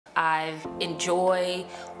I enjoy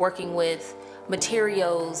working with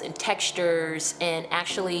materials and textures and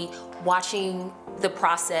actually watching the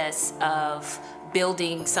process of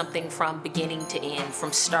building something from beginning to end,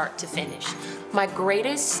 from start to finish. My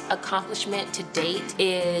greatest accomplishment to date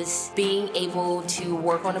is being able to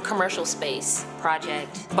work on a commercial space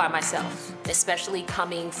project by myself, especially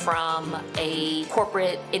coming from a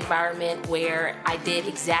corporate environment where I did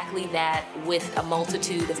exactly that with a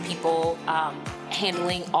multitude of people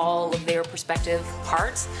handling all of their respective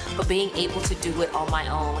parts, but being able to do it on my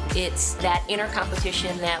own. It's that inner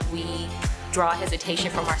competition that we draw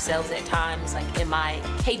hesitation from ourselves at times, like, am I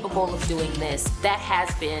capable of doing this? That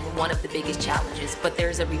has been one of the biggest challenges, but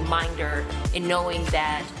there's a reminder in knowing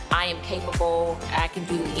that I am capable, I can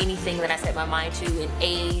do anything that I set my mind to, and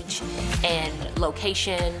age and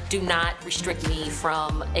location do not restrict me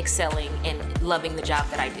from excelling and loving the job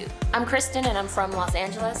that I do. I'm Kristen and I'm from Los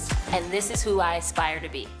Angeles, and this is who I aspire to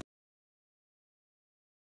be.